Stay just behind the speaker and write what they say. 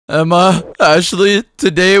Emma, Ashley,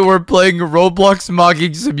 today we're playing Roblox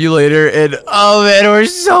Mogging Simulator, and oh man, we're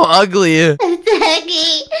so ugly. Techy,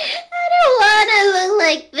 I don't want to look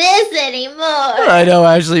like this anymore. I know,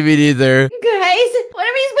 Ashley, me neither. Guys, what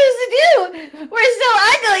are we supposed to do? We're so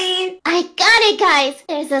ugly. I got it, guys.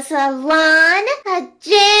 There's a salon, a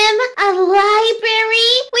gym, a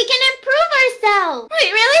library. We can improve ourselves.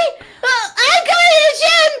 Wait, really? Well, I'm going to the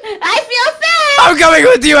gym. I feel fat. I'm coming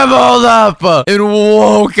with you, Emma, hold up. And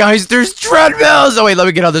whoa, guys, there's treadmills. Oh, wait, let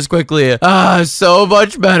me get on this quickly. So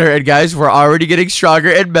much better. And guys, we're already getting stronger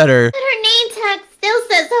and better. But her name tag still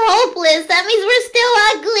says hopeless. That means we're still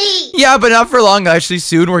ugly. Yeah, but not for long. Actually,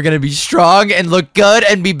 soon we're going to be strong and look good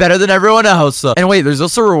and be better than everyone else. And wait, there's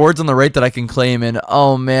also rewards on the right that I can claim. And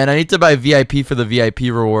oh, man, I need to buy VIP for the VIP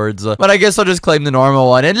rewards. But I guess I'll just claim the normal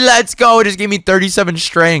one. And let's go. Just give me 37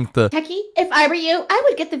 strength. Techy, if I were you, I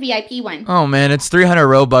would get the VIP one. Oh, man, it's 300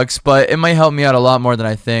 Robux, but it might help me out a lot more than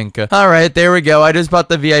I think. All right, there we go. I just bought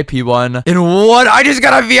the VIP one. And what? I just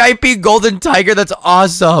got a VIP golden tiger. That's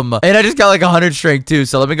awesome. And I just got like 100 strength too.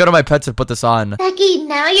 So let me go to my pets and put this on. Techy,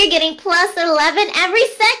 now you're getting plus 11 every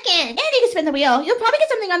second. And you can spin the wheel. You'll probably get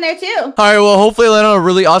something on there too. All right, well, hopefully I land on a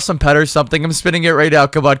really awesome pet or something. I'm spinning it right now.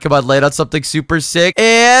 Come on, lay out something super sick.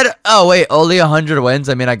 And, oh, wait, only 100 wins.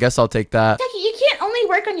 I mean, I guess I'll take that. Techy, you can't only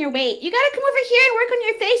work on your weight. You gotta come over here and work on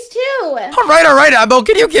your face too. All right, Emma,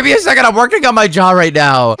 can you give me a second? I'm working on my jaw right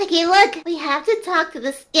now. Techy, look, we have to talk to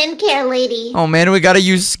the skincare lady. Oh, man, we gotta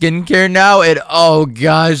use skincare now. And, oh,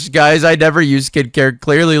 gosh, guys, I never use skincare.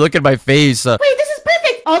 Clearly, look at my face. Wait, this is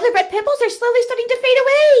perfect. All the red pimples are slowly starting to fade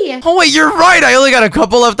away. Oh, wait, you're right. I only got a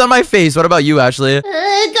couple left on my face. What about you, Ashley? Don't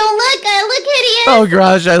look, I look hideous. Oh,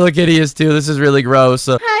 gosh, I look hideous, too. This is really gross.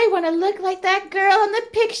 I want to look like that girl in the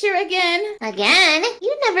picture again. Again?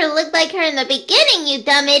 You never looked like her in the beginning, you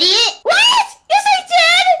dumb idiot. What? Yes, I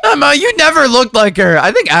did. Emma, you never looked like her.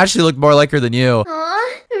 I think Ashley looked more like her than you.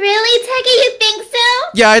 Aw, really, Techy, you think so?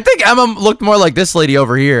 Yeah, I think Emma looked more like this lady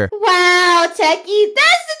over here. Wow, Techy, that's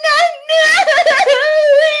not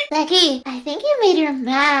Techy, I think you made her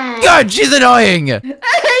mad. God, she's annoying. I'm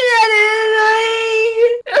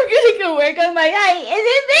gonna go work on my height, and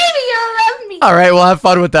then maybe you'll love me. All right, well, have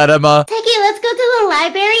fun with that, Emma. Techy, let's go to the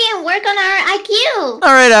library and work on our IQ.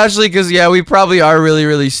 All right, Ashley, because, yeah, we probably are really,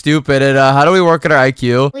 really stupid. And how do we work on our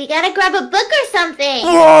IQ? We gotta grab a book or something.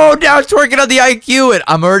 Whoa, now it's working on the IQ, and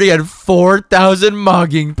I'm already at 4,000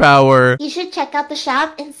 mogging power. You should check out the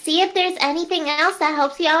shop and see if there's anything else that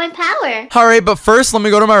helps you out in power. All right, but first, let me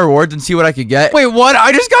go to my rewards and see what I can get. Wait, what?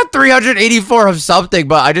 I just got 384 of something,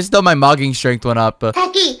 but I just know my mogging strength went up.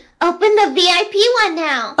 Techy, open the VIP one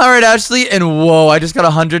now. All right, Ashley, and whoa, I just got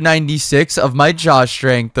 196 of my jaw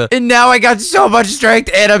strength. And now I got so much strength,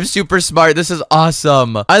 and I'm super smart. This is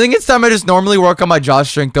awesome. I think it's time I just normally work on my jaw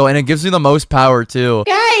strength, though, and it gives me the most power, too.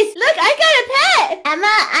 Guys, look, I got a pet. Emma,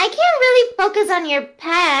 I can't really focus on your pet.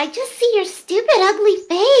 I just see your stupid, ugly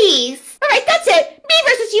face. All right, that's it. Me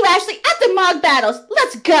versus you, Ashley, at the Mog battles.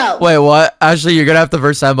 Let's go. Wait, what? Ashley, you're gonna have to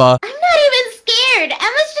verse Emma. I'm not even scared.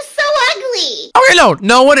 Emma's just so ugly. Okay,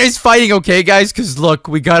 no one is fighting, okay, guys? Because, look,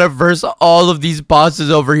 we gotta verse all of these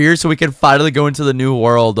bosses over here so we can finally go into the new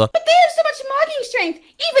world. But they have so much mogging strength.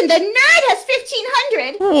 Even the nerd has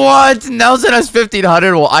 1,500. What? Nelson has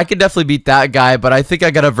 1,500? Well, I can definitely beat that guy, but I think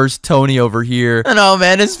I gotta verse Tony over here. And oh,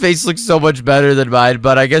 man, his face looks so much better than mine,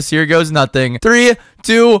 but I guess here goes nothing. 3,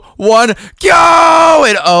 2, 1, go!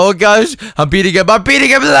 And oh, gosh, I'm beating him.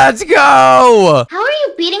 Let's go! How are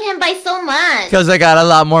you beating him by so much? Because I got a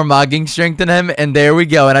lot more mogging strength than him, and there we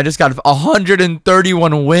go. And I just got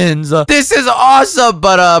 131 wins. This is awesome,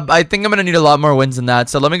 but I think I'm gonna need a lot more wins than that.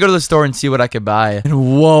 So let me go to the store and see what I can buy.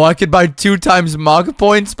 And whoa, I could buy 2 times mog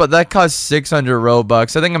points, but that costs 600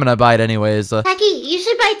 Robux. I think I'm gonna buy it anyways. Techy, you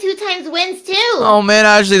should buy 2 times wins too. Oh man,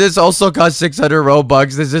 actually, this also costs 600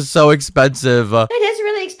 Robux. This is so expensive. It is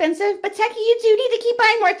really expensive, but Techy, you do need to keep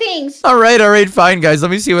buying more things. All right, fine, guys.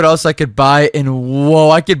 Let me see what else I could buy. And whoa,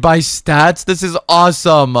 I could buy stats. This is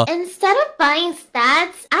awesome. Instead of buying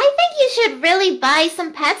stats, I think you should really buy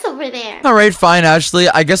some pets over there. All right, fine, Ashley.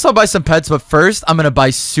 I guess I'll buy some pets, but first, I'm gonna buy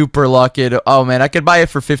Super Luck. Oh man, I could buy it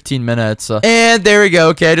for 15 minutes. And there we go.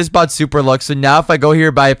 Okay, I just bought Super Luck. So now if I go here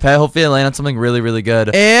and buy a pet, hopefully I land on something really, really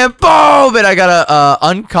good. And boom! And I got a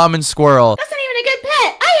uncommon squirrel. That's not even a good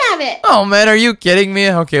pet. I have have it. Oh, man, are you kidding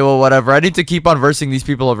me? Okay, well, whatever. I need to keep on versing these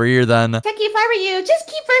people over here then. Techy, if I were you, just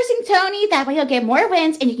keep versing Tony. That way you'll get more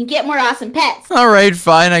wins and you can get more awesome pets. All right,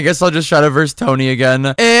 fine. I guess I'll just try to verse Tony again.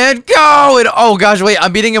 And go! And oh, gosh, wait.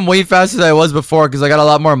 I'm beating him way faster than I was before because I got a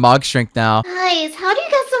lot more Mog strength now. Guys, how do you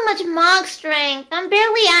get so much Mog strength? I'm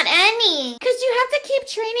barely at any. Because you have to keep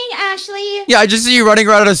training, Ashley. Yeah, I just see you running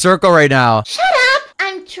around in a circle right now. Shut up!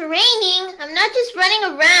 I'm training. I'm not just running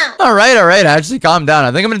around. All right. Actually, calm down.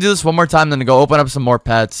 I think I'm going to do this one more time, then go open up some more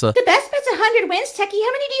pets. The best pet's 100 wins, Techy.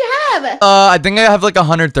 How many do you have? I think I have like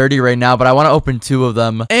 130 right now, but I want to open 2 of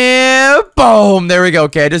them. And boom. There we go.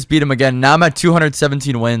 Okay, I just beat him again. Now I'm at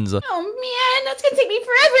 217 wins. Oh, man. That's going to take me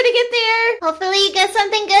forever to get there. Hopefully you get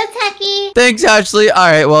something good, Techy. Thanks, Ashley. All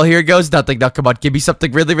right, well, here goes nothing. Now, come on. Give me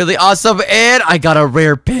something really, really awesome. And I got a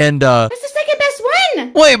rare panda. That's the second best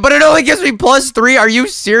one. Wait, but it only gives me +3. Are you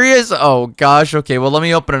serious? Oh, gosh. Okay, well, let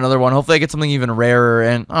me open another one. Hopefully I get something even rarer.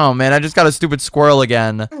 And, oh, man, I just got a stupid squirrel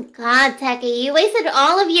again. Oh, God, Techy, you wasted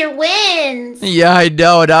all of your wins. Yeah, I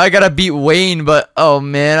know. Now I gotta beat Wayne, but, oh,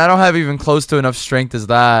 man, I don't have even close to enough strength as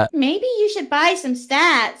that. Maybe you should buy some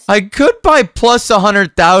stats. I could buy plus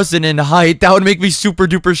 100,000 in height. That would make me super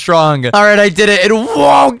duper strong. All right, I did it. And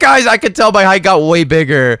whoa, guys, I could tell my height got way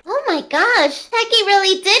bigger. Oh my gosh, Techy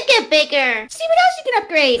really did get bigger. See what else you can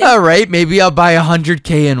upgrade. All right, maybe I'll buy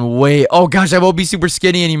 100K in weight. Oh gosh, I won't be super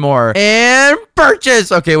skinny anymore. And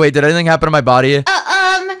purchase. Okay, wait, did anything happen to my body?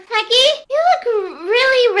 Techy, you look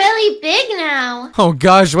really big now. Oh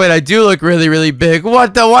gosh, wait, I do look really big. Why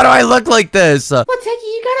do I look like this? Well, Techy,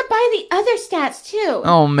 you gotta buy the other stats too.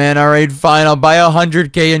 Oh man, all right, fine. I'll buy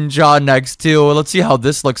 100K in jaw next too. Let's see how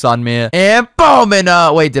this looks on me. And boom,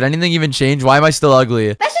 and wait, did anything even change? Why am I still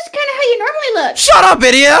ugly? That's just kind of how you normally look. Shut up,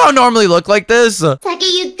 idiot! I don't normally look like this. Techy,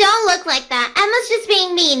 you don't look like that. Emma's just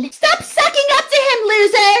being mean. Stop sucking up to him,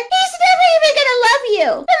 loser. He's never even gonna love you.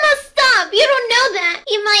 Emma, stop. You don't know that.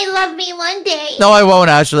 You might love me one day. No, I won't,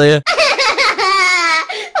 Ashley.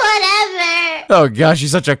 Whatever. Oh gosh,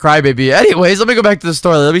 she's such a crybaby. Anyways, let me go back to the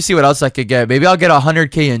store. Let me see what else I could get. Maybe I'll get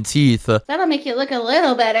 100K in teeth. That'll make you look a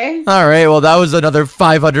little better. All right, well, that was another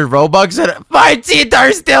 500 Robux, and my teeth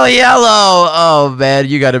are still yellow. Oh, man,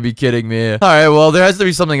 you gotta be kidding me. All right, well, there has to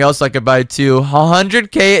be something else I could buy, too.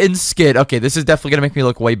 100K in skin. Okay, this is definitely gonna make me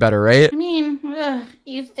look way better, right? I mean,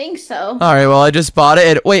 you think so. All right, well, I just bought it.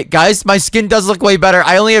 And wait, guys, my skin does look way better.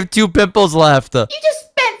 I only have 2 pimples left. You just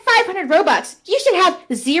spent 500 Robux. You should have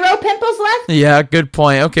 0 pimples left. Yeah, good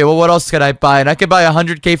point. Okay, well, what else could I buy? And I could buy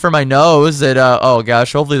 100K for my nose. And, oh,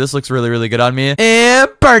 gosh, hopefully this looks really good on me. And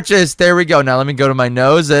purchase. There we go. Now let me go to my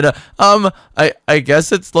nose. And, I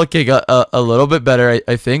guess it's looking a little bit better.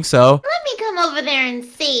 I think so. Let me come over there and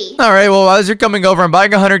see. All right, well, as you're coming over, I'm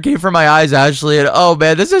buying 100K for my eyes, Ashley. And, oh,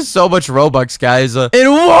 man, this is so much Robux, guys. And,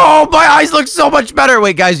 whoa, my eyes look so much better.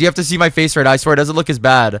 Wait, guys, you have to see my face right now. I swear it doesn't look as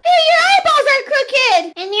bad. Hey, your eyeballs are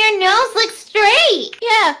crooked. And your nose looks straight.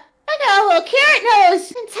 Yeah, I got a little carrot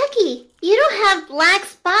nose. And Techy, you don't have black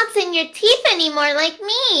spots in your teeth anymore like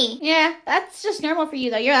me. Yeah, that's just normal for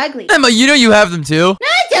you, though. You're ugly. Emma, you know you have them, too. No,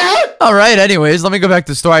 I don't. All right, anyways, let me go back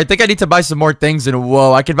to the store. I think I need to buy some more things. And,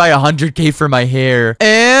 whoa, I could buy 100K for my hair.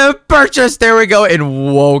 And purchase. There we go.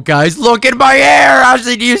 And, whoa, guys, look at my hair.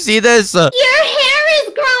 Ashley, do you see this? Your hair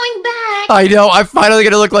is growing back. I know. I'm finally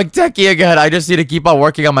going to look like Techy again. I just need to keep on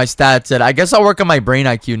working on my stats. And I guess I'll work on my brain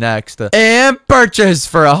IQ next. And purchase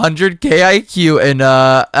for 100K IQ. And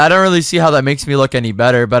I don't really see how that makes me look any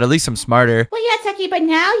better, but at least I'm smarter. Well, yeah, Techy, but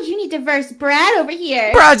now you need to verse Brad over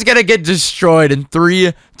here. Brad's going to get destroyed in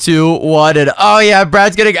 3, 2, 1. And oh, yeah,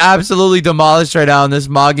 Brad's getting absolutely demolished right now in this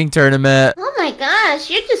mogging tournament. Oh my gosh,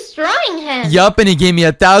 you're destroying him. Yup, and he gave me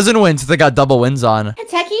 1,000 wins since I got double wins on. And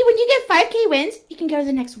Techy, when you get 5K wins, you can go to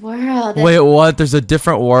the next world. Wait, what? There's a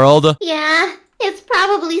different world? Yeah, it's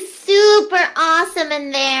probably super awesome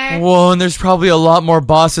in there. Whoa, and there's probably a lot more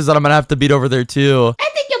bosses that I'm gonna have to beat over there too. I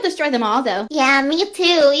think you'll destroy them all, though. Yeah, me too.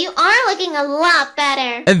 You are looking a lot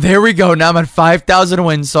better. And there we go. Now I'm at 5,000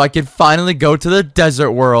 wins, so I can finally go to the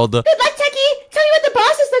desert world. Good luck, Techy. Tell me what the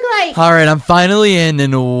bosses look like. All right, I'm finally in,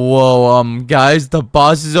 and whoa, guys, the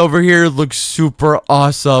bosses over here look super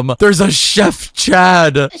awesome. There's a Chef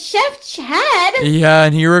Chad. Chef Chad? Yeah,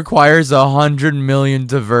 and he requires 100 million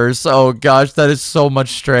to verse. Oh gosh, that is so much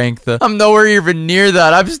strength. I'm nowhere even near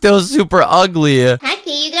that. I'm still super ugly.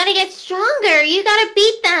 Techy, you gotta get stronger. You gotta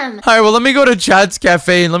beat them. All right, well, let me go to Chad's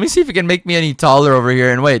Cafe, and let me see if he can make me any taller over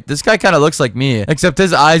here. And wait, this guy kind of looks like me, except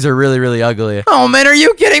his eyes are really ugly. Oh man, are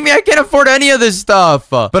you kidding me? I can't afford any of this stuff.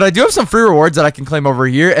 But I do have some free rewards that I can claim over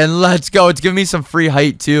here. And let's go. It's giving me some free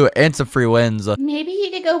height too and some free wins. Maybe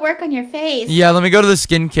you could go work on your face. Yeah, let me go to the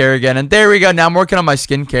skincare again. And there we go. Now I'm working on my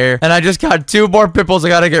skincare. And I just got 2 more pimples I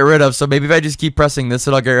gotta get rid of. So maybe if I just keep pressing this,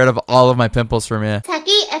 it'll get rid of all of my pimples for me.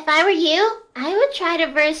 Techy, if I were you, I would try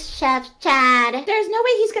to verse Chef Chad. There's no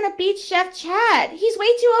way he's gonna beat Chef Chad. He's way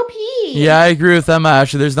too OP. Yeah, I agree with Emma,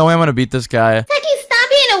 Ashley. There's no way I'm gonna beat this guy. Techy, stop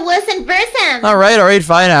being a wuss and verse him. All right,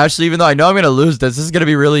 fine, Ashley. Even though I know I'm gonna lose this, this is gonna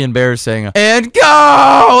be really embarrassing. And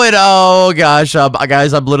go! And oh gosh,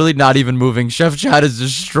 guys, I'm literally not even moving. Chef Chad is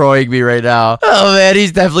destroying me right now. Oh man,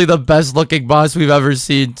 he's definitely the best looking boss we've ever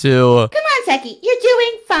seen too. Come on, Techy. You're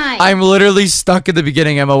doing fine. I'm literally stuck in the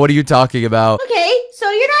beginning, Emma. What are you talking about? Okay,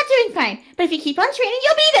 so you're not doing fine. But if you keep on training,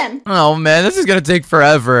 you'll beat him. Oh man, this is gonna take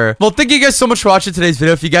forever. Well, thank you guys so much for watching today's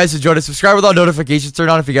video. If you guys enjoyed it, subscribe with all notifications turned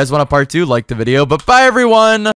on. If you guys want a part 2, like the video. But bye, everyone.